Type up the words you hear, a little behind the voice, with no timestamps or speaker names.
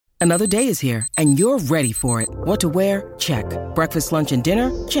Another day is here, and you're ready for it. What to wear? Check. Breakfast, lunch, and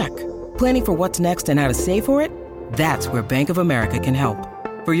dinner? Check. Planning for what's next and how to save for it? That's where Bank of America can help.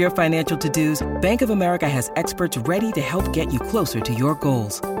 For your financial to-dos, Bank of America has experts ready to help get you closer to your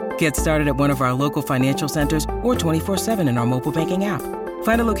goals. Get started at one of our local financial centers or 24/7 in our mobile banking app.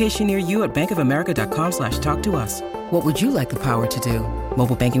 Find a location near you at bankofamerica.com/talktous. What would you like the power to do?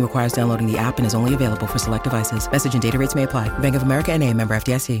 Mobile banking requires downloading the app and is only available for select devices. Message and data rates may apply. Bank of America N.A., member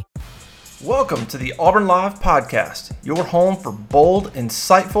FDIC. Welcome to the Auburn Live Podcast, your home for bold,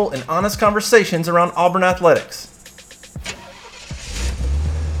 insightful, and honest conversations around Auburn athletics.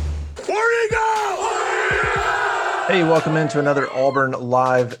 Hey, welcome into another Auburn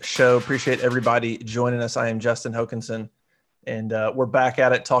Live show. Appreciate everybody joining us. I am Justin Hokanson, and we're back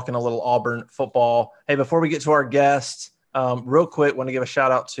at it talking a little Auburn football. Hey, before we get to our guests, real quick, want to give a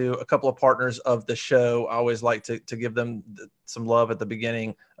shout out to a couple of partners of the show. I always like to give them some love at the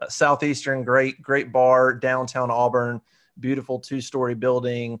beginning. Southeastern, great bar, downtown Auburn, beautiful 2-story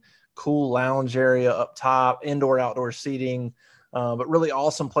building, cool lounge area up top, indoor, outdoor seating, but really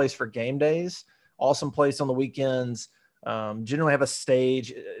awesome place for game days. Awesome place on the weekends. Generally have a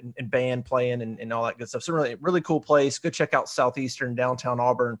stage and band playing and all that good stuff. So really cool place. Go check out Southeastern, downtown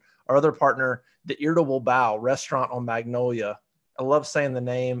Auburn. Our other partner, the Irritable Bao Restaurant on Magnolia. I love saying the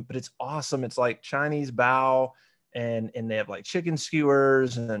name, but it's awesome. It's like Chinese bao, and they have like chicken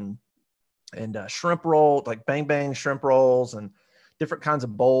skewers and shrimp roll, like bang bang shrimp rolls, and different kinds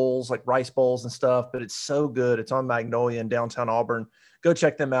of bowls, like rice bowls and stuff. But it's so good. It's on Magnolia in downtown Auburn. Go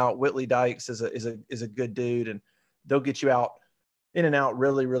check them out. Whitley Dykes is a good dude, and they'll get you out in and out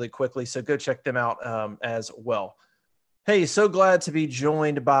really, really quickly. So go check them out as well. Hey, so glad to be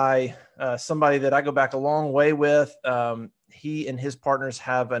joined by somebody that I go back a long way with. He and his partners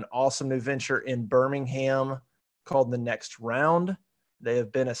have an awesome new venture in Birmingham called The Next Round. They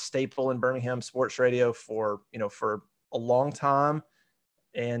have been a staple in Birmingham sports radio for a long time.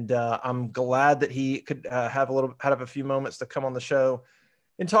 And I'm glad that he could have a few moments to come on the show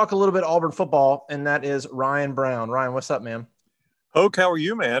and talk a little bit Auburn football. And that is Ryan Brown. Ryan, what's up, man? Hoke, how are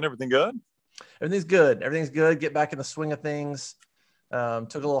you, man? Everything good? Everything's good. Get back in the swing of things.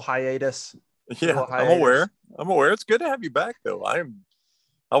 Took a little hiatus. I'm aware. It's good to have you back, though.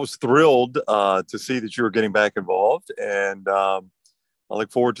 I was thrilled to see that you were getting back involved, and I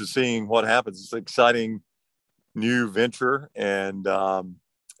look forward to seeing what happens. It's an exciting new venture, and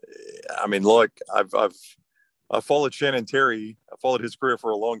look, I've followed Shannon Terry. I followed his career for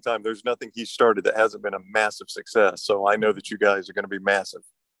a long time. There's nothing he started that hasn't been a massive success. So I know that you guys are going to be massive.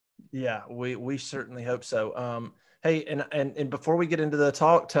 Yeah, we certainly hope so. Hey, and before we get into the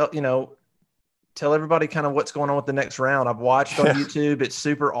talk, tell everybody kind of what's going on with The Next Round. I've watched on YouTube. It's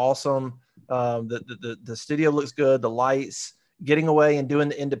super awesome. The studio looks good. The lights, getting away and doing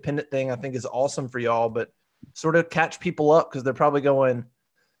the independent thing, I think is awesome for y'all, but sort of catch people up because they're probably going,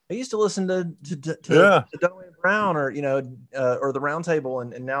 I used to listen to Dunaway and Brown or the Round Table,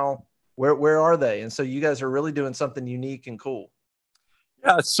 and now where are they? And so you guys are really doing something unique and cool.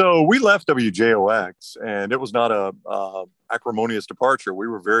 Yeah, so we left WJOX, and it was not a acrimonious departure. We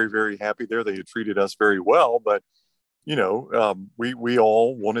were very, very happy there. They had treated us very well, but we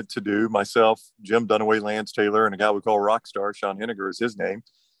all wanted to do, myself, Jim Dunaway, Lance Taylor, and a guy we call Rockstar, Sean Henniger is his name.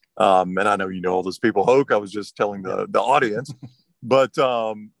 And I know you know all those people, Hoke. I was just telling the audience. But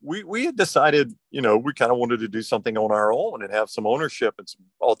we had decided, we kind of wanted to do something on our own and have some ownership and some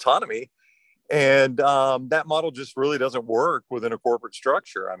autonomy. And that model just really doesn't work within a corporate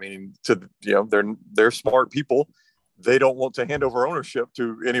structure. I mean, they're smart people. They don't want to hand over ownership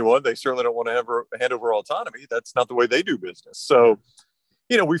to anyone. They certainly don't want to hand over autonomy. That's not the way they do business. So,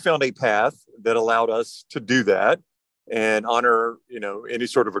 we found a path that allowed us to do that and honor, any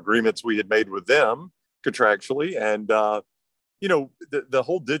sort of agreements we had made with them contractually. And, the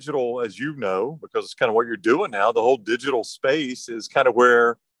whole digital, as because it's kind of what you're doing now, the whole digital space is kind of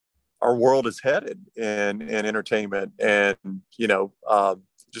where our world is headed in entertainment. And,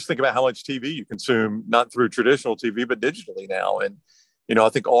 just think about how much TV you consume, not through traditional TV, but digitally now. And, I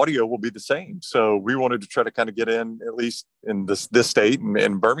think audio will be the same. So we wanted to try to kind of get in, at least in this state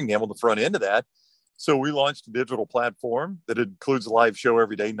and Birmingham, on the front end of that. So we launched a digital platform that includes a live show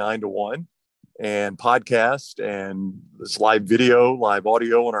every day, 9 to 1, and podcast, and this live video, live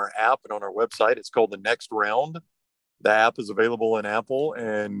audio on our app and on our website. It's called The Next Round. The app is available in Apple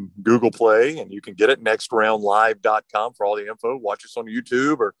and Google Play, and you can get it nextroundlive.com for all the info. Watch us on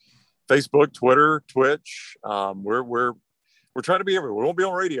YouTube or Facebook, Twitter, Twitch. We're trying to be everywhere. We won't be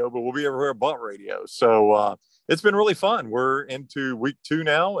on radio, but we'll be everywhere but radio. So it's been really fun. We're into week 2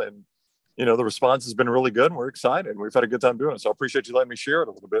 now, and the response has been really good and we're excited. We've had a good time doing it. So I appreciate you letting me share it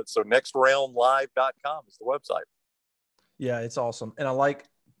a little bit. So nextroundlive.com is the website. Yeah, it's awesome. And I like,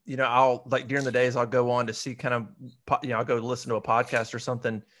 I'll like during the days I'll go on to see kind of, I'll go listen to a podcast or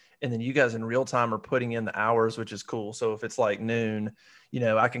something. And then you guys in real time are putting in the hours, which is cool. So if it's like noon,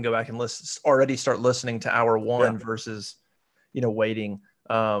 I can go back and start listening to hour one versus, waiting,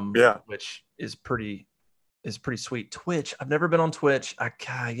 which is pretty sweet. Twitch. I've never been on Twitch. I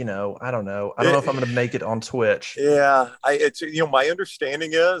don't know. I don't know if I'm going to make it on Twitch. Yeah. My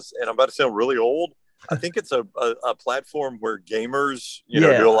understanding is, and I'm about to sound really old, I think it's a platform where gamers,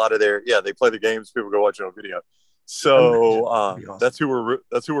 do a lot of they play the games. People go watch it on video. So awesome. That's who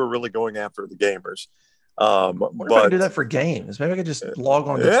we're really going after, the gamers. What if I can do that for games? Maybe I could just log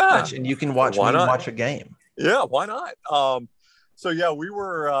on to Twitch and you can watch me watch a game. Yeah, why not? We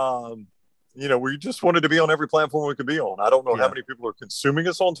were, we just wanted to be on every platform we could be on. I don't know how many people are consuming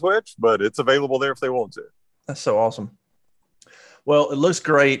us on Twitch, but it's available there if they want to. That's so awesome. Well, it looks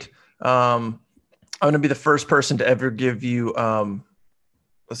great. I'm going to be the first person to ever give you a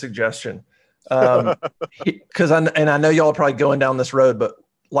suggestion. Because I know y'all are probably going down this road, but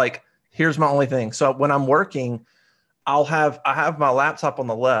like, here's my only thing. So when I'm working, I have my laptop on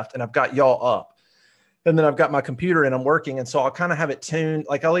the left and I've got y'all up, and then I've got my computer and I'm working. And so I'll kind of have it tuned.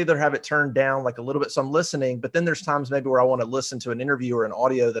 Like I'll either have it turned down like a little bit, so I'm listening, but then there's times maybe where I want to listen to an interview or an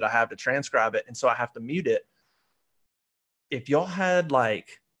audio that I have to transcribe it. And so I have to mute it. If y'all had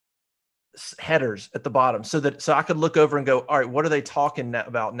like headers at the bottom so I could look over and go, all right, what are they talking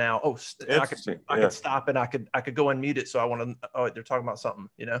about now? Oh, I could stop and I could go and mute it. So I want to, they're talking about something,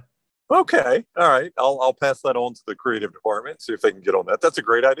 Okay. All right. I'll pass that on to the creative department, see if they can get on that. That's a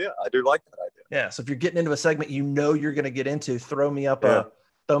great idea. I do like that idea. Yeah. So if you're getting into a segment, you're going to get into, throw me up a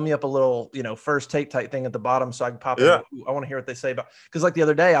little, first take type thing at the bottom so I can pop in. I want to hear what they say about, because like the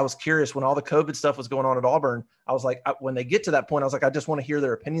other day I was curious when all the COVID stuff was going on at Auburn. I was like, when they get to that point, I was like, I just want to hear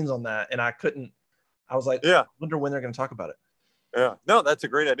their opinions on that. And I was like, I wonder when they're going to talk about it. Yeah, no, that's a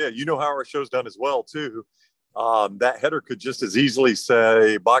great idea. You know how our show's done as well too. That header could just as easily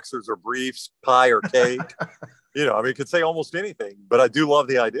say boxers or briefs, pie or cake. It could say almost anything, but I do love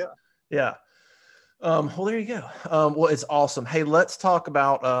the idea. Yeah. Well, there you go. Well, it's awesome. Hey, let's talk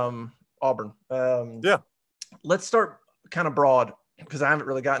about Auburn. Let's start kind of broad because I haven't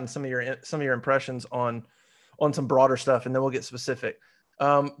really gotten some of your impressions on some broader stuff, and then we'll get specific.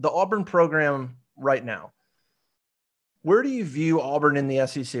 The Auburn program right now. Where do you view Auburn in the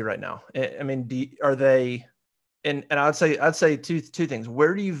SEC right now? I mean, are they? And I'd say two things.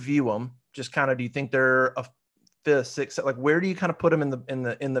 Where do you view them? Just kind of, do you think they're a fifth, sixth? Like, where do you kind of put them in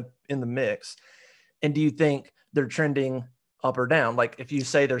the mix? And do you think they're trending up or down? Like, if you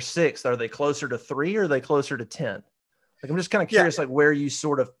say they're sixth, are they closer to 3 or are they closer to 10? Like, I'm just kind of curious, like where you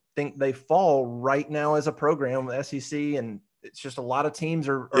sort of think they fall right now as a program, the SEC, and it's just a lot of teams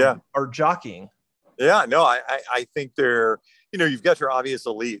are jockeying. Yeah, no, I think they're, you've got your obvious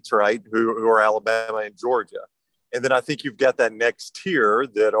elites, right? Who are Alabama and Georgia. And then I think you've got that next tier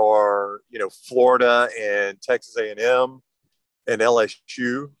that are, Florida and Texas A&M and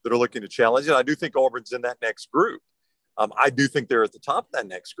LSU that are looking to challenge. And I do think Auburn's in that next group. I do think they're at the top of that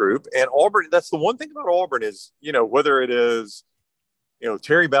next group. And Auburn, that's the one thing about Auburn is, whether it is,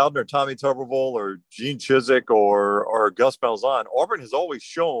 Terry Bowden or Tommy Tuberville or Gene Chizik or Gus Malzahn, Auburn has always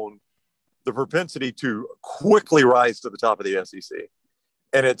shown the propensity to quickly rise to the top of the SEC.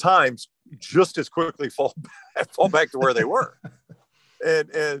 And at times just as quickly fall back to where they were. And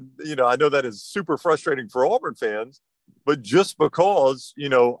I know that is super frustrating for Auburn fans, but just because,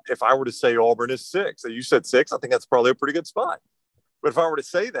 if I were to say Auburn is 6, you said 6, I think that's probably a pretty good spot. But if I were to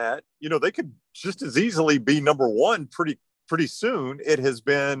say that, they could just as easily be number 1 pretty soon. It has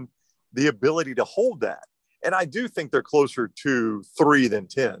been the ability to hold that. And I do think they're closer to 3 than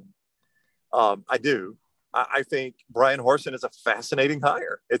 10. I do. I think Brian Harsin is a fascinating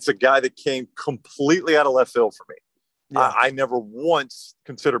hire. It's a guy that came completely out of left field for me. Yeah. I never once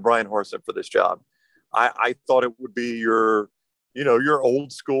considered Brian Harsin for this job. I thought it would be your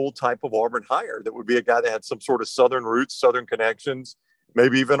old school type of Auburn hire. That would be a guy that had some sort of Southern roots, Southern connections,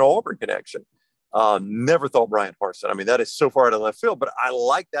 maybe even an Auburn connection. Never thought Brian Harsin. I mean, that is so far out of left field, but I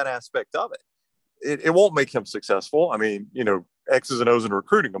like that aspect of it. It won't make him successful. I mean, X's and O's in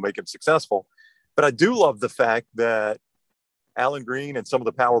recruiting will make him successful. But I do love the fact that Alan Green and some of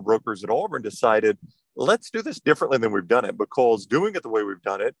the power brokers at Auburn decided, let's do this differently than we've done it, because doing it the way we've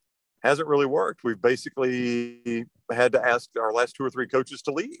done it hasn't really worked. We've basically had to ask our last 2 or 3 coaches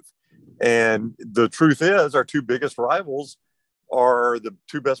to leave. And the truth is, our 2 biggest rivals are the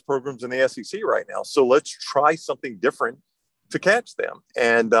 2 best programs in the SEC right now. So let's try something different to catch them.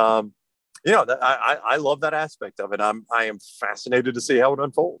 And I love that aspect of it. I am fascinated to see how it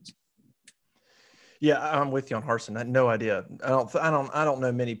unfolds. Yeah, I'm with you on Harsin. I had no idea. I don't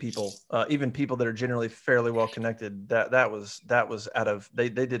know many people, even people that are generally fairly well connected. That was out of they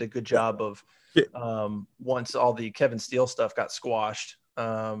did a good job of once all the Kevin Steele stuff got squashed.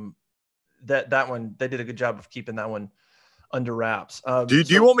 That one they did a good job of keeping that one under wraps. Do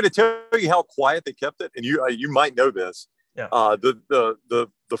you want me to tell you how quiet they kept it? And you might know this. Yeah.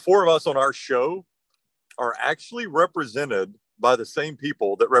 The four of us on our show are actually represented by the same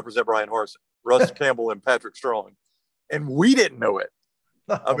people that represent Brian Harsin. Russ Campbell and Patrick Strong. And we didn't know it.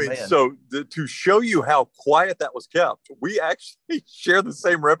 So to show you how quiet that was kept, we actually share the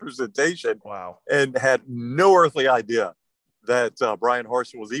same representation. Wow. And had no earthly idea that Brian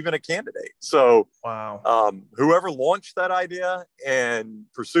Harsin was even a candidate. So wow. Whoever launched that idea and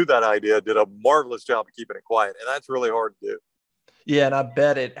pursued that idea did a marvelous job of keeping it quiet. And that's really hard to do. Yeah. And I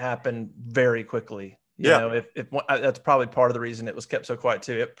bet it happened very quickly. You know, if that's probably part of the reason it was kept so quiet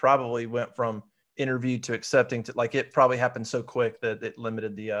too. It probably went from interview to accepting to it probably happened so quick that it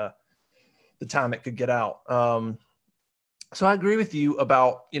limited the time it could get out. So I agree with you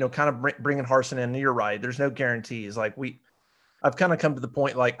about, kind of bringing Harsin in. You're right. There's no guarantees. I've kind of come to the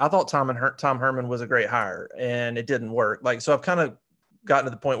point, I thought Tom Herman was a great hire and it didn't work. So I've kind of gotten to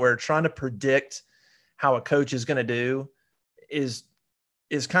the point where trying to predict how a coach is going to do is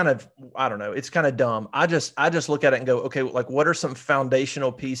kind of, I don't know, it's kind of dumb. I just look at it and go, okay, what are some foundational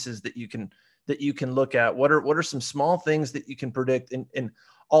pieces that you can look at? What are some small things that you can predict? And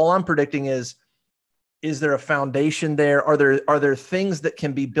all I'm predicting is there a foundation there? Are there things that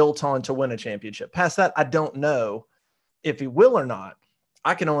can be built on to win a championship? Past that, I don't know if he will or not.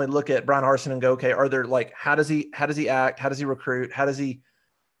 I can only look at Brian Harsin and go, okay, are there how does he act? How does he recruit? How does he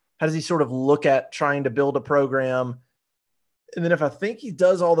sort of look at trying to build a program? And then if I think he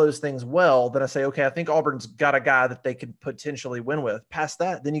does all those things well, then I say, okay, I think Auburn's got a guy that they could potentially win with. Past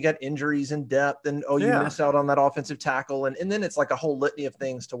that, then you got injuries and depth and, you miss out on that offensive tackle. And then it's like a whole litany of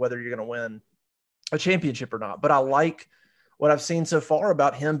things to whether you're going to win a championship or not. But I like what I've seen so far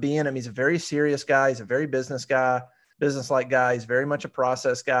about him being, he's a very serious guy. He's a very business-like guy. He's very much a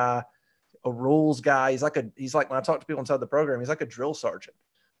process guy, a rules guy. He's like when I talk to people inside the program, he's like a drill sergeant.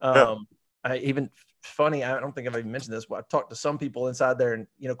 Funny, I don't think I've even mentioned this, but I've talked to some people inside there and,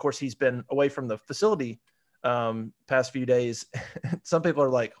 of course he's been away from the facility past few days. Some people are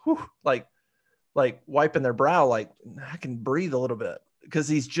like, whew, like wiping their brow, I can breathe a little bit because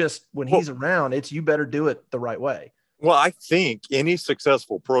he's just, when he's around, it's, you better do it the right way. Well, I think any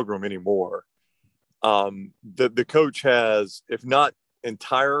successful program anymore, the coach has, if not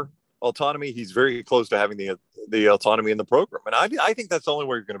entire autonomy, he's very close to having the autonomy in the program. And I think that's the only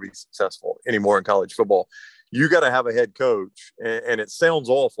way you're going to be successful anymore in college football. You got to have a head coach, and it sounds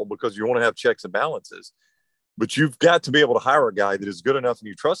awful because you want to have checks and balances, but you've got to be able to hire a guy that is good enough and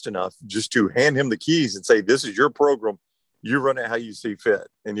you trust enough just to hand him the keys and say, this is your program. You run it how you see fit.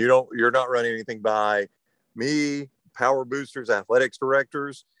 And you're not running anything by me, power boosters, athletics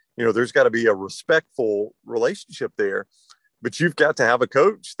directors. There's got to be a respectful relationship there. But you've got to have a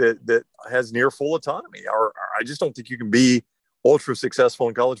coach that has near full autonomy, or I just don't think you can be ultra successful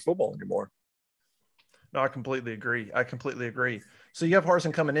in college football anymore. No, I completely agree. So you have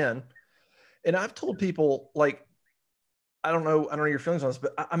Harsin coming in, and I've told people, I don't know your feelings on this,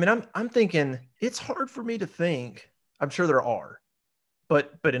 but I'm thinking it's hard for me to think. I'm sure there are,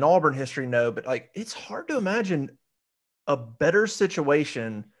 but in Auburn history, no. But it's hard to imagine a better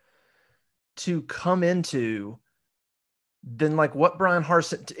situation to come into than what Brian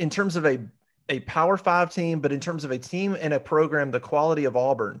Harsin, in terms of a Power 5 team, but in terms of a team and a program, the quality of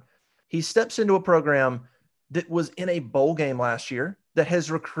Auburn, he steps into a program that was in a bowl game last year, that has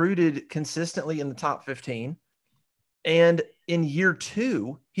recruited consistently in the top 15. And in year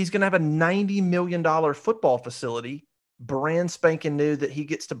 2, he's going to have a $90 million football facility, brand spanking new, that he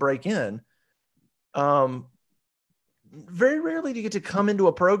gets to break in. Very rarely do you get to come into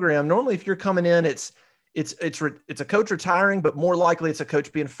a program. Normally, if you're coming in, it's a coach retiring, but more likely it's a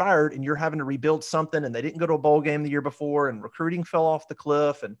coach being fired and you're having to rebuild something, and they didn't go to a bowl game the year before and recruiting fell off the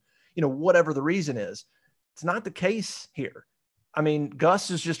cliff, and whatever the reason is. It's not the case here.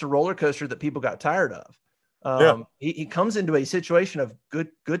 Gus is just a roller coaster that people got tired of. He comes into a situation of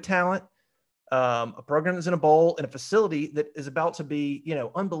good talent, a program that's in a bowl, and a facility that is about to be,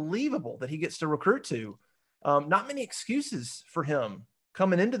 unbelievable that he gets to recruit to. Not many excuses for him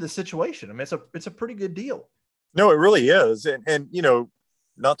coming into the situation. It's a pretty good deal. No, it really is. And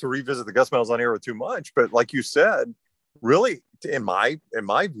not to revisit the Gus Malzahn era too much, but like you said, really, in my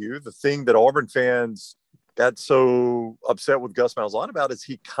view, the thing that Auburn fans got so upset with Gus Malzahn about is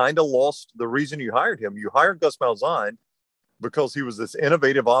he kind of lost the reason you hired him. You hired Gus Malzahn because he was this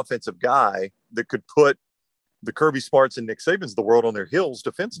innovative offensive guy that could put the Kirby Smarts and Nick Sabans of the world on their heels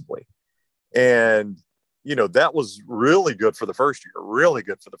defensively. And, that was really good for the first year,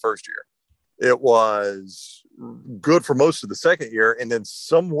 It was good for most of the second year. And then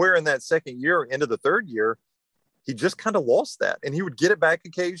somewhere in that second year, into the third year, he just kind of lost that. And he would get it back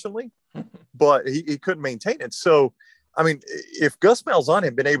occasionally, but he couldn't maintain it. So, I mean, if Gus Malzahn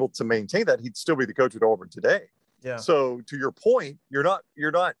had been able to maintain that, he'd still be the coach at Auburn today. Yeah. So to your point, you're not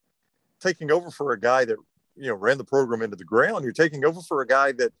taking over for a guy that, ran the program into the ground. You're taking over for a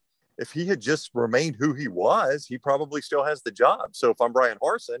guy that if he had just remained who he was, he probably still has the job. So if I'm Brian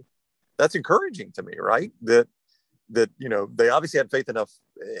Harsin, that's encouraging to me, right? That they obviously had faith enough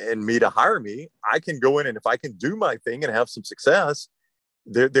in me to hire me. I can go in, and if I can do my thing and have some success,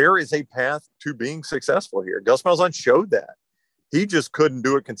 there is a path to being successful here. Gus Malzahn showed that. He just couldn't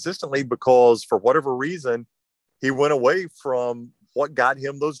do it consistently because for whatever reason, he went away from what got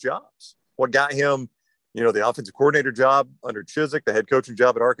him those jobs, what got him, the offensive coordinator job under Chizik, the head coaching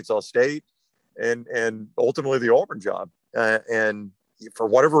job at Arkansas State, and ultimately the Auburn job. And for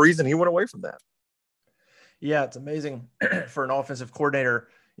whatever reason, he went away from that. Yeah, it's amazing for an offensive coordinator.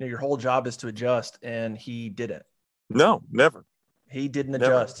 Your whole job is to adjust, and he didn't. No, never. He didn't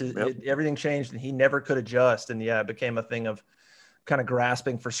adjust. Everything changed, and he never could adjust. And it became a thing of kind of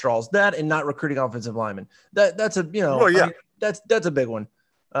grasping for straws. That and not recruiting offensive linemen. That's a that's a big one.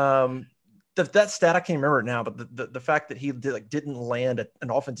 That stat, I can't remember it now, but the fact that he didn't land an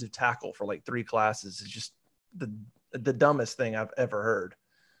offensive tackle for 3 classes is just the dumbest thing I've ever heard.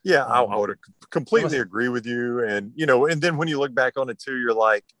 Yeah, I would completely agree with you. And, and then when you look back on it too, you're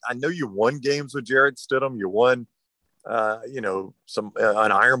like, I know you won games with Jarrett Stidham. You won, an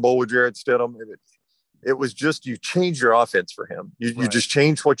Iron Bowl with Jarrett Stidham. It was just, you changed your offense for him. You just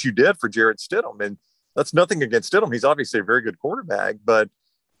changed what you did for Jarrett Stidham. And that's nothing against Stidham. He's obviously a very good quarterback, but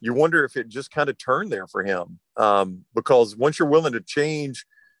you wonder if it just kind of turned there for him. Because once you're willing to change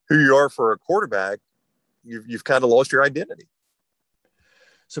who you are for a quarterback, you've kind of lost your identity.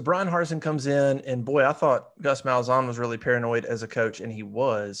 So Brian Harsin comes in, and boy, I thought Gus Malzahn was really paranoid as a coach, and he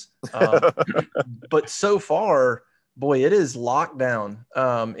was. But so far, boy, it is lockdown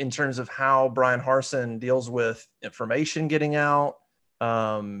in terms of how Brian Harsin deals with information getting out.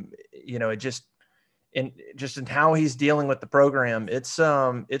 It just in how he's dealing with the program, it's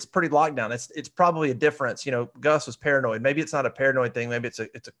pretty lockdown. It's probably a difference. Gus was paranoid. Maybe it's not a paranoid thing. Maybe it's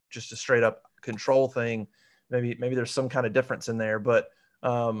just a straight up control thing. Maybe there's some kind of difference in there, but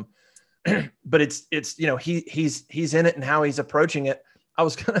it's he's in it and how he's approaching it. I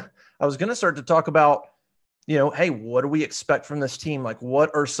was gonna start to talk about, hey, what do we expect from this team?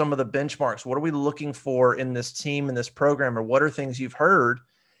 What are some of the benchmarks? What are we looking for in this team, in this program, or what are things you've heard?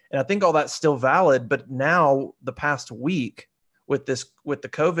 And I think all that's still valid, but now the past week with the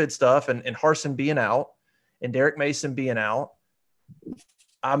COVID stuff and Harsin being out and Derek Mason being out,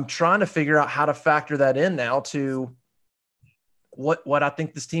 I'm trying to figure out how to factor that in now to what I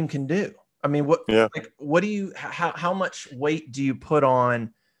think this team can do. I mean, how much weight do you put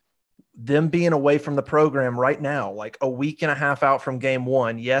on them being away from the program right now, a week and a half out from game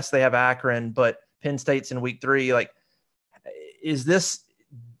one? Yes, they have Akron, but Penn State's in week 3.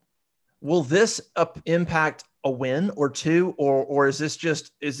 Will this impact a win or two, or is this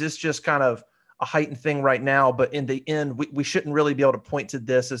just kind of a heightened thing right now? But in the end, we shouldn't really be able to point to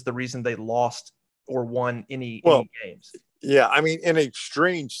this as the reason they lost or won any games. Yeah, I mean, in a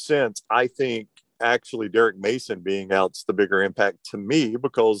strange sense, I think actually Derek Mason being out's the bigger impact to me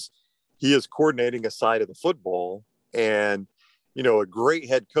because he is coordinating a side of the football, and a great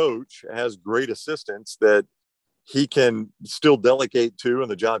head coach has great assistants that he can still delegate to, and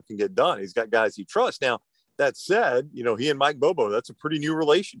the job can get done. He's got guys he trusts. Now, that said, he and Mike Bobo, that's a pretty new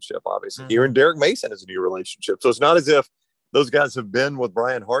relationship, obviously. Here and Derek Mason is a new relationship. So it's not as if those guys have been with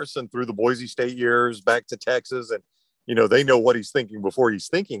Brian Harsin through the Boise State years back to Texas, and, they know what he's thinking before he's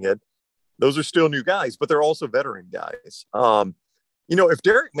thinking it. Those are still new guys, but they're also veteran guys. If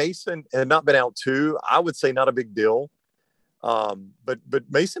Derek Mason had not been out too, I would say not a big deal. But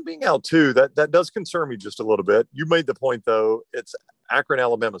Mason being out too, that does concern me just a little bit. You made the point though. It's Akron,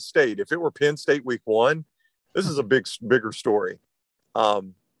 Alabama State. If it were Penn State week 1, this is a bigger story.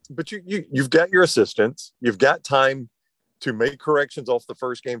 But you've got your assistants, you've got time to make corrections off the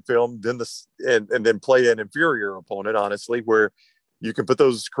first game film, and then play an inferior opponent, honestly, where you can put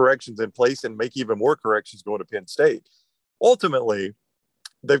those corrections in place and make even more corrections going to Penn State. Ultimately,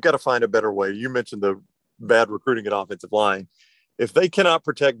 they've got to find a better way. You mentioned the bad recruiting at offensive line. if they cannot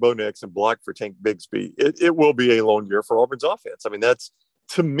protect Bo Nix and block for Tank Bigsby, it will be a long year for Auburn's offense. I mean, that's,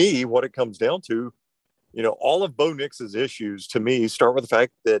 to me, what it comes down to. All of Bo Nix's issues, to me, start with the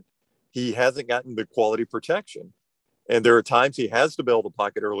fact that he hasn't gotten the quality protection. And there are times he has to bail the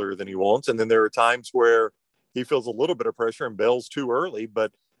pocket earlier than he wants. And then there are times where he feels a little bit of pressure and bails too early.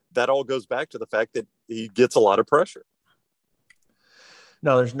 But that all goes back to the fact that he gets a lot of pressure.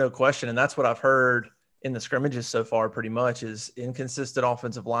 No, there's no question. And that's what I've heard in the scrimmages so far, pretty much, is inconsistent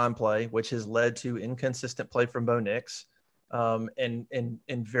offensive line play, which has led to inconsistent play from Bo Nix. And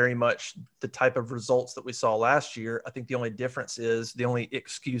very much the type of results that we saw last year. I think the only difference is, the only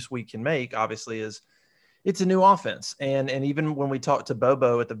excuse we can make, obviously, is it's a new offense. And even when we talked to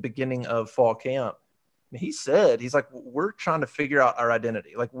Bobo at the beginning of fall camp, he said, he's like, we're trying to figure out our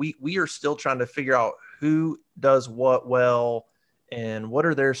identity. Like we are still trying to figure out who does what well, and what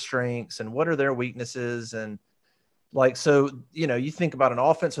are their strengths and what are their weaknesses. And like, so, you think about an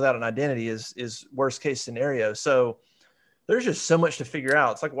offense without an identity is worst case scenario. So there's just so much to figure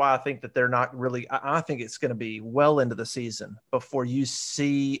out. It's like why I think that they're not really, I think it's going to be well into the season before you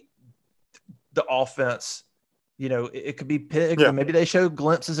see the offense. It could be maybe they show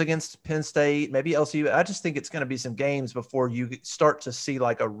glimpses against Penn State, maybe LSU. I just think it's going to be some games before you start to see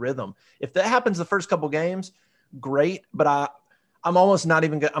like a rhythm. If that happens the first couple games, great. But I'm almost not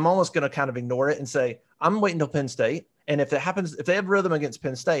even I'm almost going to kind of ignore it and say, I'm waiting till Penn State. And if it happens, if they have rhythm against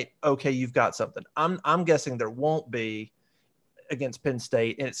Penn State, okay, you've got something. I'm guessing there won't be against Penn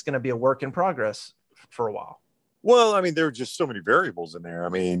State, and it's going to be a work in progress for a while. Well, I mean, there are just so many variables in there. I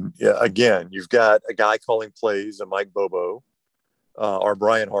mean, again, you've got a guy calling plays, a Mike Bobo, or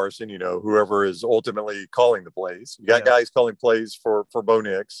Brian Harsin, whoever is ultimately calling the plays. You got guys calling plays for Bo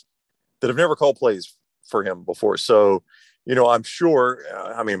Nix that have never called plays for him before. So, I'm sure,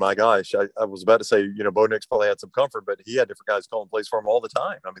 I mean, my gosh, I was about to say, Bo Nix probably had some comfort, but he had different guys calling plays for him all the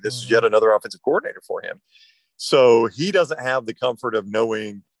time. I mean, this is yet another offensive coordinator for him. So he doesn't have the comfort of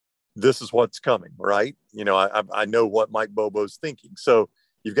knowing this is what's coming, right? I know what Mike Bobo's thinking. So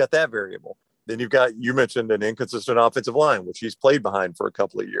you've got that variable. Then you mentioned an inconsistent offensive line, which he's played behind for a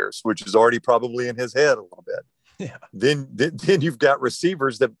couple of years, which is already probably in his head a little bit. Yeah. Then you've got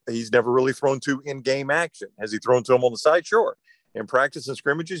receivers that he's never really thrown to in game action. Has he thrown to them on the side? Sure. In practice and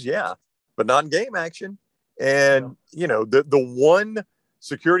scrimmages, yeah, but not in game action. And, the one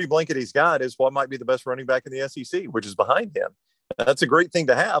security blanket he's got is what might be the best running back in the SEC, which is behind him. That's a great thing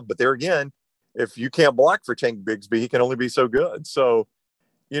to have. But there again, if you can't block for Tank Bigsby, he can only be so good. So,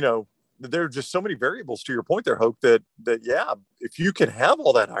 there are just so many variables to your point there, Hope, that if you can have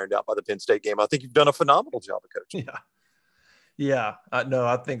all that ironed out by the Penn State game, I think you've done a phenomenal job of coaching. Yeah. No,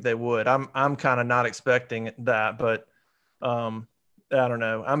 I think they would. I'm kind of not expecting that, but I don't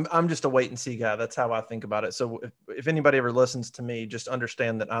know. I'm just a wait and see guy. That's how I think about it. So if anybody ever listens to me, just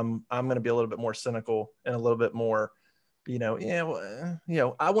understand that I'm going to be a little bit more cynical and a little bit more, I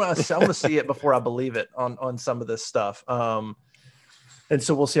want to see it before I believe it on some of this stuff. And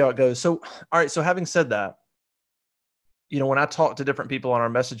so we'll see how it goes. So, all right. So having said that, when I talk to different people on our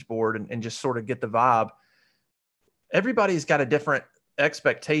message board and just sort of get the vibe, everybody's got a different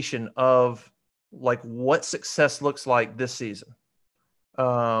expectation of like what success looks like this season.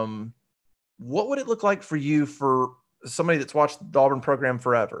 What would it look like for you, for somebody that's watched the Auburn program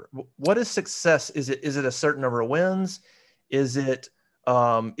forever? What is success? Is it a certain number of wins? Is it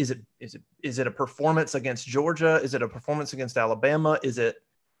a performance against Georgia? Is it a performance against Alabama? Is it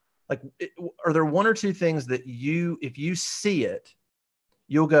like, are there one or two things that if you see it,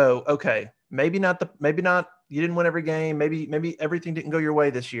 you'll go, okay, maybe not, you didn't win every game. Maybe everything didn't go your way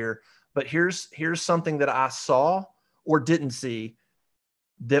this year, but here's something that I saw or didn't see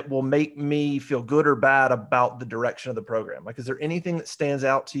that will make me feel good or bad about the direction of the program. Like, is there anything that stands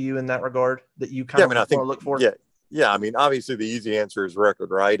out to you in that regard that you kind of look for? Yeah. I mean, obviously the easy answer is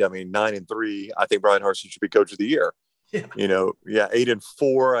record, right? I mean, 9-3, I think Brian Harsin should be coach of the year. Yeah.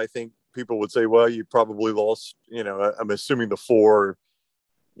 8-4, I think people would say, well, you probably lost, I'm assuming the 4,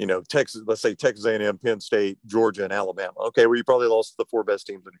 Texas, let's say Texas A&M, Penn State, Georgia, and Alabama. Okay, well, you probably lost the 4 best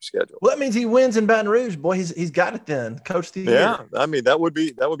teams on your schedule. Well, that means he wins in Baton Rouge. Boy, he's got it then. Coach of the year. Yeah, I mean, that would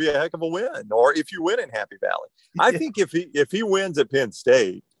be a heck of a win. Or if you win in Happy Valley. I think if he wins at Penn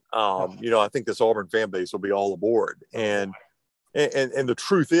State, I think this Auburn fan base will be all aboard. And the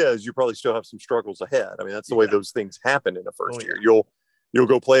truth is, you probably still have some struggles ahead. I mean, that's the way those things happen in the first year. You'll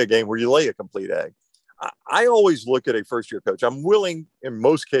go play a game where you lay a complete egg. I always look at a first-year coach. I'm willing, in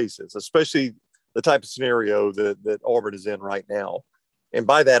most cases, especially the type of scenario that Auburn is in right now. And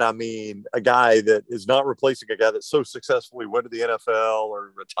by that, I mean a guy that is not replacing a guy that so successfully went to the NFL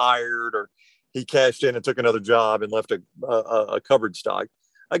or retired or, he cashed in and took another job and left a covered stock,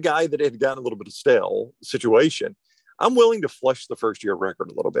 a guy that had gotten a little bit of stale situation. I'm willing to flush the first year record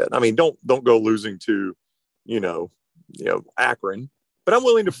a little bit. I mean, don't go losing to, Akron, but I'm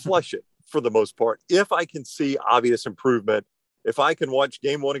willing to flush it for the most part. If I can see obvious improvement, if I can watch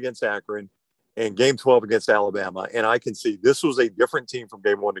game 1 against Akron and game 12 against Alabama, and I can see this was a different team from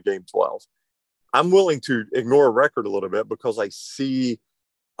game 1 to game 12, I'm willing to ignore a record a little bit because I see,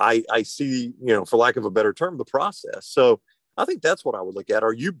 for lack of a better term, the process. So I think that's what I would look at.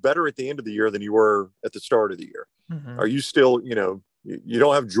 Are you better at the end of the year than you were at the start of the year? Mm-hmm. Are you still, you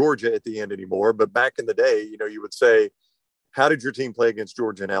don't have Georgia at the end anymore, but back in the day, you would say, how did your team play against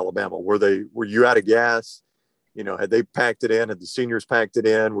Georgia and Alabama? Were you out of gas? Had they packed it in? Had the seniors packed it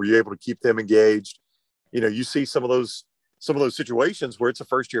in? Were you able to keep them engaged? You see some of those situations where it's a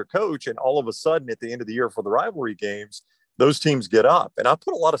first-year coach, and all of a sudden at the end of the year for the rivalry games, those teams get up. And I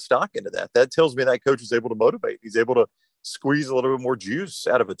put a lot of stock into that. That tells me that coach is able to motivate. He's able to squeeze a little bit more juice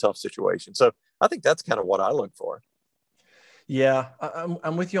out of a tough situation. So I think that's kind of what I look for. Yeah,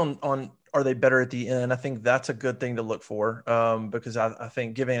 I'm with you on are they better at the end? I think that's a good thing to look for because I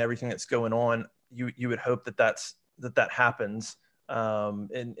think given everything that's going on, you would hope that happens and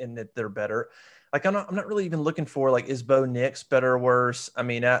that they're better. Like I'm not really even looking for like, is Bo Nix better or worse? I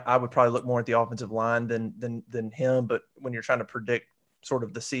mean, I would probably look more at the offensive line than him. But when you're trying to predict sort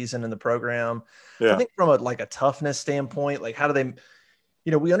of the season and the program, I think from a toughness standpoint, like how do they?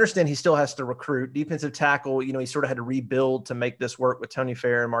 We understand he still has to recruit defensive tackle. He sort of had to rebuild to make this work with Tony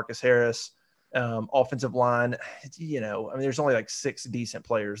Fair and Marcus Harris. Offensive line, there's only like 6 decent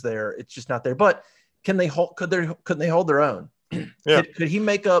players there. It's just not there. But can they hold? Couldn't they hold their own? Yeah. Could he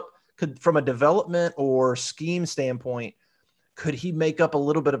make up? From a development or scheme standpoint, could he make up a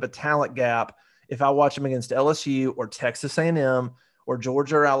little bit of a talent gap if I watch him against LSU or Texas A&M or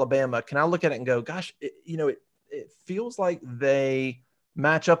Georgia or Alabama? Can I look at it and go, gosh, it feels like they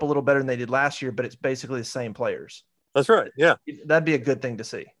match up a little better than they did last year, but it's basically the same players. That's right. Yeah. That'd be a good thing to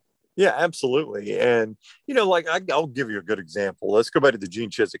see. Yeah, absolutely. And, I'll give you a good example. Let's go back to the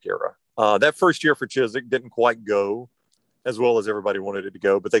Gene Chizik era. That first year for Chizik didn't quite go as well as everybody wanted it to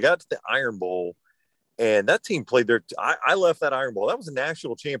go, but they got to the Iron Bowl, and that team played I left that Iron Bowl. That was a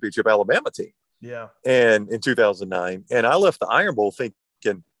national championship Alabama team. Yeah. And in 2009, and I left the Iron Bowl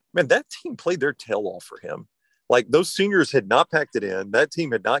thinking, man, that team played their tail off for him. Like those seniors had not packed it in. That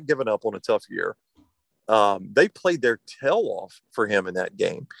team had not given up on a tough year. They played their tail off for him in that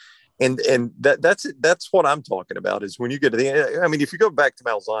game. And that's what I'm talking about is when you get to if you go back to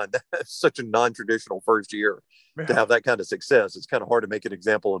Malzahn, that's such a non-traditional first year to have that kind of success. It's kind of hard to make an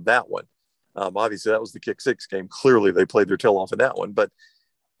example of that one. Obviously that was the kick 6 game. Clearly they played their tail off in that one, but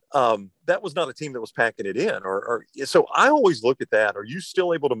that was not a team that was packing it in so I always look at that. Are you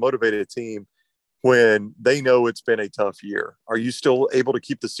still able to motivate a team when they know it's been a tough year? Are you still able to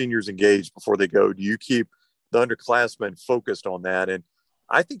keep the seniors engaged before they go? Do you keep the underclassmen focused on that? And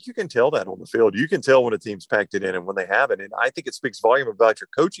I think you can tell that on the field. You can tell when a team's packed it in and when they haven't. And I think it speaks volume about your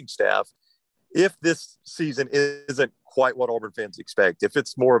coaching staff if this season isn't quite what Auburn fans expect, if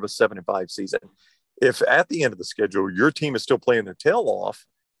it's more of a 7-5 season, if at the end of the schedule your team is still playing their tail off,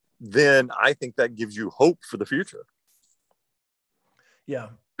 then I think that gives you hope for the future. Yeah,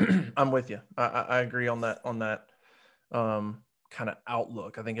 I'm with you. I agree on that kind of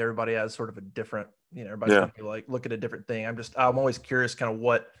outlook. I think everybody has sort of a different, everybody's going to be like, look at a different thing. I'm always curious kind of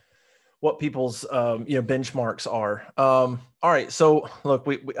what people's, benchmarks are. All right. So look,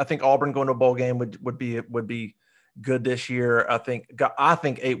 I think Auburn going to a bowl game would be good this year. I think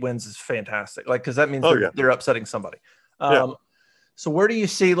 8 wins is fantastic. Like, cause that means they're upsetting somebody. So where do you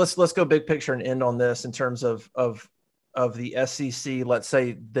see, let's go big picture and end on this in terms of the SEC, let's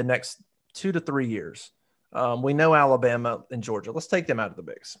say the next 2 to 3 years. We know Alabama and Georgia. Let's take them out of the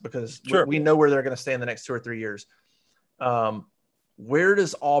mix because we know where they're going to stay in the next 2 or 3 years. Where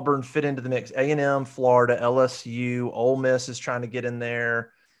does Auburn fit into the mix? A&M, Florida, LSU, Ole Miss is trying to get in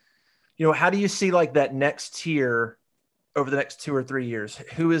there. How do you see like that next tier over the next 2 or 3 years?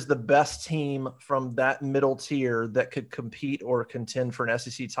 Who is the best team from that middle tier that could compete or contend for an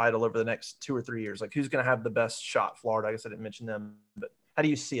SEC title over the next 2 or 3 years? Like who's going to have the best shot? Florida, I guess I didn't mention them, but how do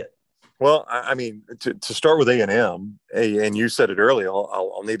you see it? Well, I mean, to start with A&M, and you said it earlier,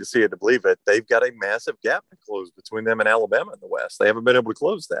 I'll need to see it to believe it. They've got a massive gap to close between them and Alabama in the West. They haven't been able to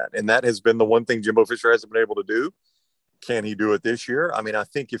close that. And that has been the one thing Jimbo Fisher hasn't been able to do. Can he do it this year? I mean, I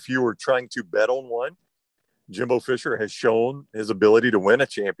think if you were trying to bet on one, Jimbo Fisher has shown his ability to win a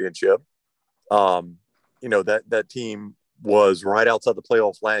championship. That team was right outside the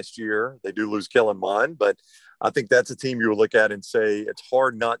playoff last year. They do lose Kellen Mond, but I think that's a team you would look at and say it's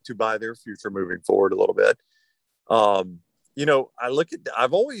hard not to buy their future moving forward a little bit.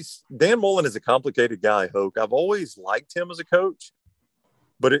 Dan Mullen is a complicated guy, Hoke. I've always liked him as a coach,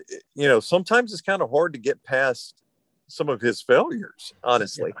 but sometimes it's kind of hard to get past some of his failures,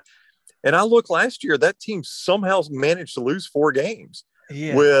 honestly. Yeah. And I look last year, that team somehow managed to lose 4 games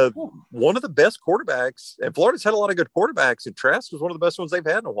with one of the best quarterbacks. And Florida's had a lot of good quarterbacks, and Trask was one of the best ones they've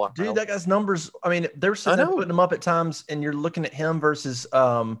had in a while. Dude, that guy's numbers, I mean, they're sitting there putting him up at times, and you're looking at him versus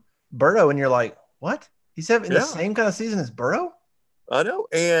Burrow, and you're like, what? He's having the same kind of season as Burrow? I know.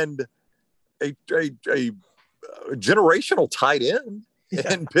 And a generational tight end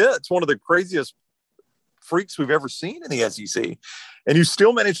in Pitt's one of the craziest freaks we've ever seen in the SEC. And you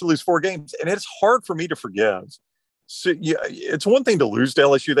still managed to lose 4 games. And it's hard for me to forgive. So, it's one thing to lose to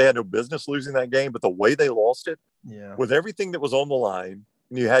LSU. They had no business losing that game, but the way they lost it, with everything that was on the line,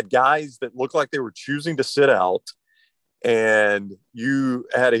 and you had guys that looked like they were choosing to sit out, and you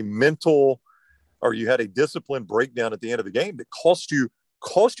had a discipline breakdown at the end of the game that cost you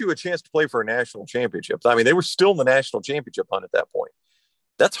a chance to play for a national championship. I mean, they were still in the national championship hunt at that point.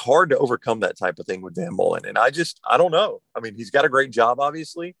 That's hard to overcome that type of thing with Dan Mullen. And I don't know. I mean, he's got a great job,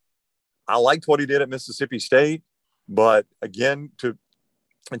 obviously. I liked what he did at Mississippi State. But again, to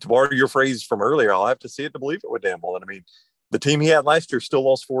borrow your phrase from earlier, I'll have to see it to believe it with Dan Mullen. I mean, the team he had last year still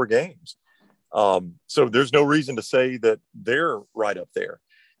lost 4 games. So there's no reason to say that they're right up there.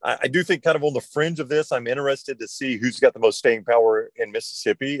 I do think kind of on the fringe of this, I'm interested to see who's got the most staying power in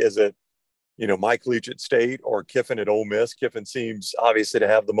Mississippi. Is it, Mike Leach at State or Kiffin at Ole Miss? Kiffin seems obviously to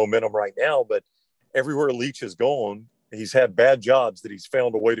have the momentum right now, but everywhere Leach has gone, he's had bad jobs that he's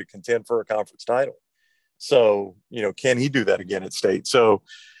found a way to contend for a conference title. So, can he do that again at State? So,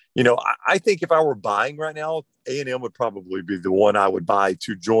 I think if I were buying right now, A&M would probably be the one I would buy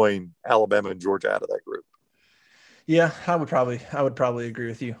to join Alabama and Georgia out of that group. Yeah, I would probably agree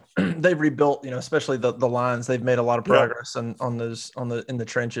with you. They've rebuilt, especially the lines. They've made a lot of progress in the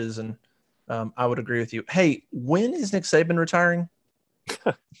trenches, and I would agree with you. Hey, when is Nick Saban retiring?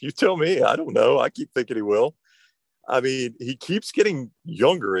 You tell me. I don't know. I keep thinking he will. I mean, he keeps getting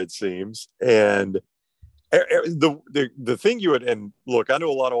younger, it seems, and the thing and look, I know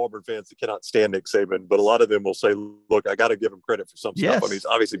a lot of Auburn fans that cannot stand Nick Saban, but a lot of them will say, look, I got to give him credit for some stuff. I mean, he's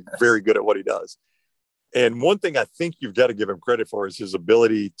obviously very good at what he does. And one thing I think you've got to give him credit for is his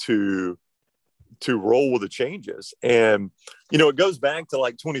ability to roll with the changes. And, it goes back to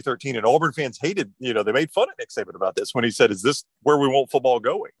like 2013, and Auburn fans hated, they made fun of Nick Saban about this when he said, is this where we want football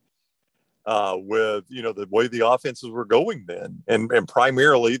going? With, the way the offenses were going then. And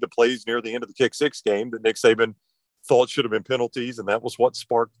primarily the plays near the end of the kick 6 game that Nick Saban thought should have been penalties. And that was what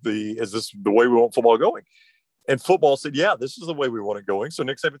sparked is this the way we want football going? And football said, yeah, this is the way we want it going. So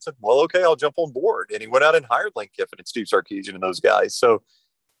Nick Saban said, well, okay, I'll jump on board. And he went out and hired Lane Kiffin and Steve Sarkisian and those guys. So,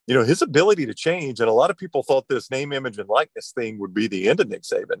 his ability to change, and a lot of people thought this name, image, and likeness thing would be the end of Nick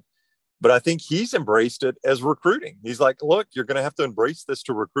Saban. But I think he's embraced it as recruiting. He's like, look, you're going to have to embrace this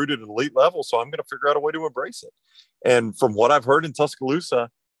to recruit at an elite level. So I'm going to figure out a way to embrace it. And from what I've heard in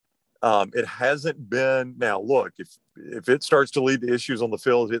Tuscaloosa, it hasn't been. Now, look, if it starts to lead to issues on the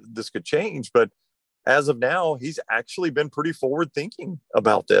field, this could change. But as of now, he's actually been pretty forward thinking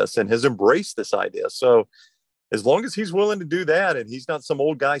about this and has embraced this idea. So as long as he's willing to do that, and he's not some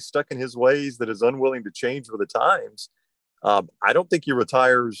old guy stuck in his ways that is unwilling to change with the times, I don't think he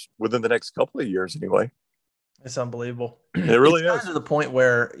retires within the next couple of years anyway. It's unbelievable. It really is. To the point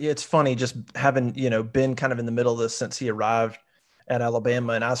where it's funny just having, been kind of in the middle of this since he arrived at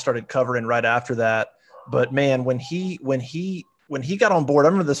Alabama, and I started covering right after that. But man, when he got on board, I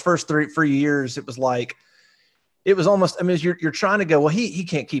remember this first 3 years, it was like, it was almost, I mean, you're trying to go, well, he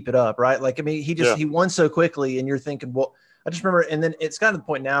can't keep it up, right? Like, I mean, he won so quickly, and you're thinking, well, I just remember, and then it's gotten to the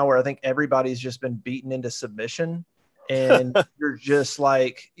point now where I think everybody's just been beaten into submission. And you're just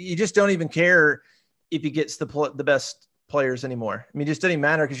like, you just don't even care if he gets the best players anymore. I mean, it just doesn't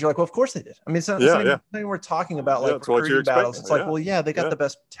matter because you're like, well, of course they did. I mean, it's not something we're talking about, like recruiting battles. It's like, well, yeah, they got the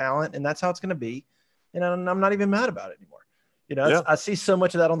best talent, and that's how it's going to be. And I'm not even mad about it anymore. I see so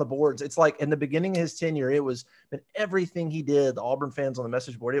much of that on the boards. It's like in the beginning of his tenure, it was everything he did, the Auburn fans on the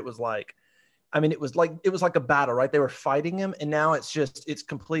message board, it was like, I mean, it was like a battle, right? They were fighting him. And now it's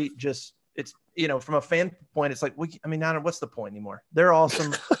complete, it's, from a fan point, it's like, what's the point anymore? They're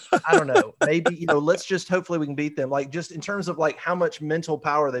awesome. I don't know. Maybe, let's just, hopefully we can beat them. Like, just in terms of like how much mental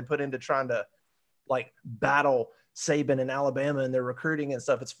power they put into trying to like battle Saban and Alabama and their recruiting and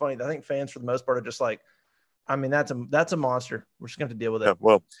stuff. It's funny. I think fans for the most part are just like, I mean, that's a monster. We're just going to have to deal with it. Yeah,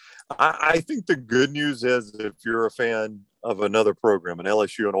 well, I think the good news is if you're a fan of another program, an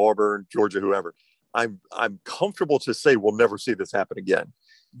LSU, an Auburn, Georgia, whoever, I'm comfortable to say we'll never see this happen again.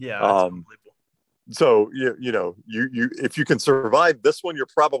 Yeah, that's unbelievable. So you if you can survive this one, you're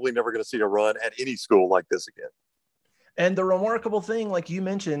probably never going to see a run at any school like this again. And the remarkable thing, like you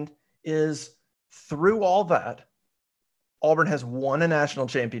mentioned, is through all that, Auburn has won a national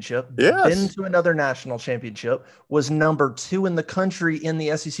championship, been to another national championship, was number 2 in the country in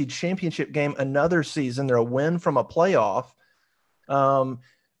the SEC championship game another season. They're a win from a playoff. And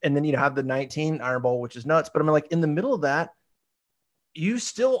then you have the 19 Iron Bowl, which is nuts. But I mean, like in the middle of that, you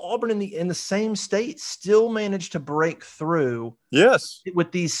still Auburn in the same state still managed to break through. Yes.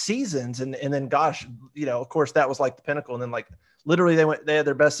 With these seasons. And then, gosh, of course that was like the pinnacle. And then like literally they had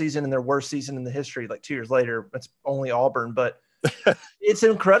their best season and their worst season in the history. Like 2 years later, it's only Auburn, but it's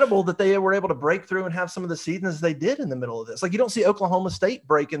incredible that they were able to break through and have some of the seasons they did in the middle of this. Like you don't see Oklahoma State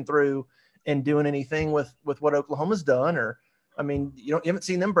breaking through and doing anything with what Oklahoma's done, or, I mean, you haven't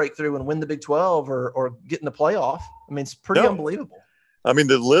seen them break through and win the Big 12 or get in the playoff. I mean, it's pretty unbelievable. I mean,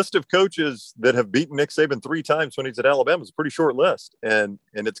 the list of coaches that have beaten Nick Saban 3 times when he's at Alabama is a pretty short list, and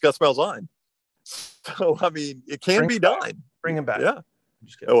it's Gus Malzahn. So, I mean, it can be done. Bring him back. Yeah.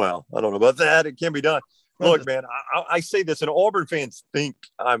 Oh, well, I don't know about that. It can be done. Look, man, I say this, and Auburn fans think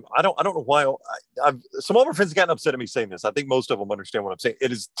I don't know why. Some Auburn fans have gotten upset at me saying this. I think most of them understand what I'm saying.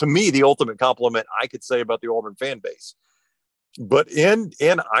 It is, to me, the ultimate compliment I could say about the Auburn fan base. But in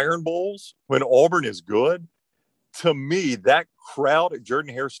Iron Bowls, when Auburn is good, to me, that crowd at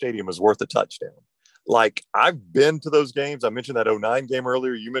Jordan-Hare Stadium is worth a touchdown. Like, I've been to those games. I mentioned that 09 game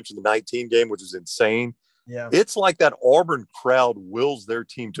earlier. You mentioned the 19 game, which is insane. Yeah. It's like that Auburn crowd wills their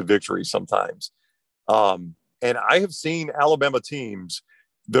team to victory sometimes. And I have seen Alabama teams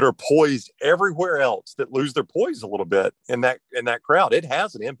that are poised everywhere else that lose their poise a little bit in that crowd. It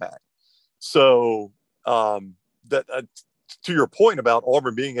has an impact. So that to your point about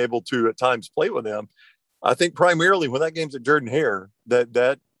Auburn being able to at times play with them, I think primarily when that game's at Jordan-Hare,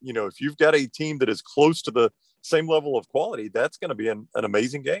 that if you've got a team that is close to the same level of quality, that's going to be an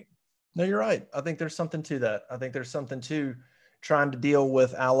amazing game. No, you're right. I think there's something to that. I think there's something to trying to deal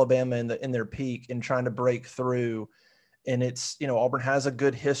with Alabama in their peak and trying to break through. And it's, Auburn has a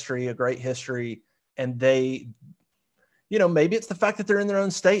good history, a great history, and they, maybe it's the fact that they're in their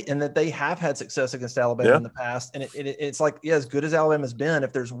own state and that they have had success against Alabama in the past. And it's like, as good as Alabama's been,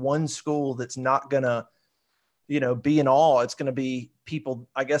 if there's one school that's not going to, be in awe, it's going to be people,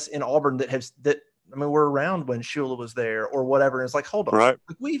 I guess, in Auburn we're around when Shula was there or whatever. And it's like, hold on. Right.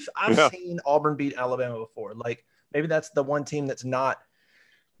 Like I've seen Auburn beat Alabama before. Like maybe that's the one team that's not,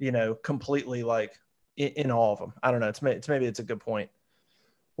 completely like in awe of them. I don't know. Maybe it's a good point.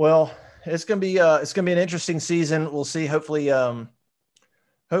 Well, it's going to be an interesting season. We'll see. Hopefully, Alan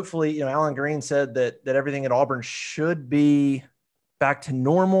Green said that everything at Auburn should be back to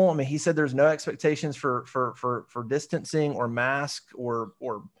normal. I mean, he said there's no expectations for distancing or mask or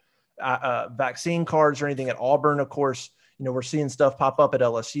vaccine cards or anything at Auburn. Of course, we're seeing stuff pop up at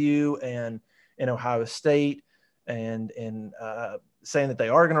LSU and in Ohio State and saying that they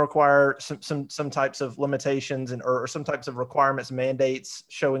are going to require some types of limitations or some types of requirements, mandates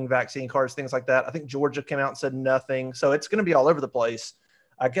showing vaccine cards, things like that. I think Georgia came out and said nothing. So it's going to be all over the place.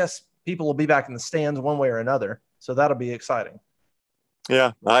 I guess people will be back in the stands one way or another. So that'll be exciting.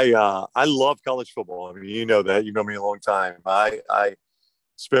 Yeah, I love college football. I mean, you know that. You know me a long time. I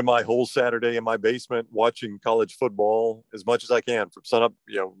spend my whole Saturday in my basement watching college football as much as I can from sunup,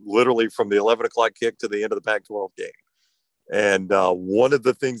 literally from the 11 o'clock kick to the end of the Pac-12 game. And one of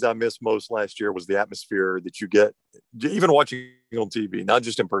the things I missed most last year was the atmosphere that you get, even watching on TV, not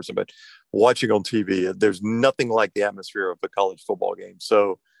just in person, but watching on TV. There's nothing like the atmosphere of a college football game.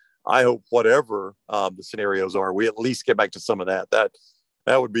 So I hope whatever the scenarios are, we at least get back to some of that.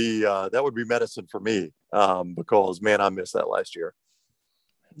 That would be medicine for me because, man, I missed that last year.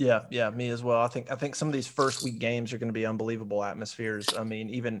 Yeah, me as well. I think some of these first week games are going to be unbelievable atmospheres. I mean,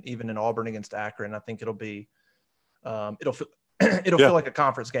 even in Auburn against Akron, I think it'll be it'll feel like a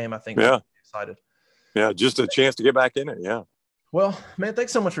conference game. I think. Yeah, excited. Yeah, just a chance to get back in it. Yeah. Well, man,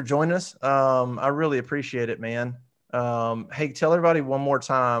 thanks so much for joining us. I really appreciate it, man. Hey, tell everybody one more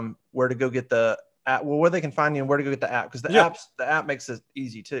time where to go get the app, where they can find you and where to go get the app, because the app makes it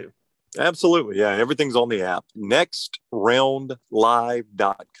easy too. Absolutely. Yeah. Everything's on the app.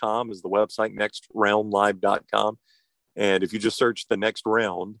 Nextroundlive.com is the website, nextroundlive.com. And if you just search the Next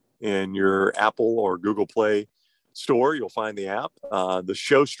Round in your Apple or Google Play store, you'll find the app. The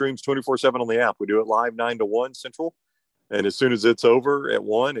show streams 24/7 on the app. We do it live 9 to 1 Central. And as soon as it's over at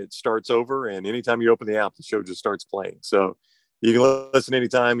 1, it starts over. And anytime you open the app, the show just starts playing. So you can listen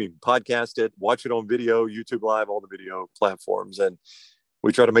anytime. You can podcast it, watch it on video, YouTube Live, all the video platforms. And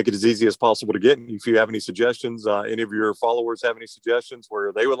we try to make it as easy as possible to get. And if you have any suggestions, any of your followers have any suggestions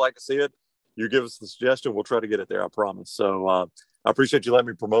where they would like to see it, you give us the suggestion. We'll try to get it there. I promise. So I appreciate you letting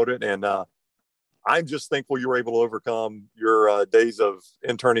me promote it. And I'm just thankful you were able to overcome your days of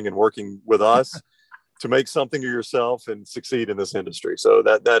interning and working with us to make something of yourself and succeed in this industry. So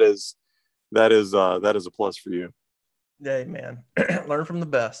that is a plus for you. Yeah, man. Learn from the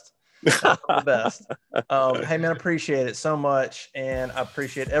best. The best. Hey man, appreciate it so much, and I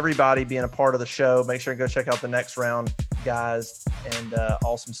appreciate everybody being a part of the show. Make sure and go check out the Next Round guys, and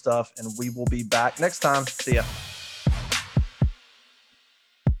awesome stuff. And we will be back next time. See ya.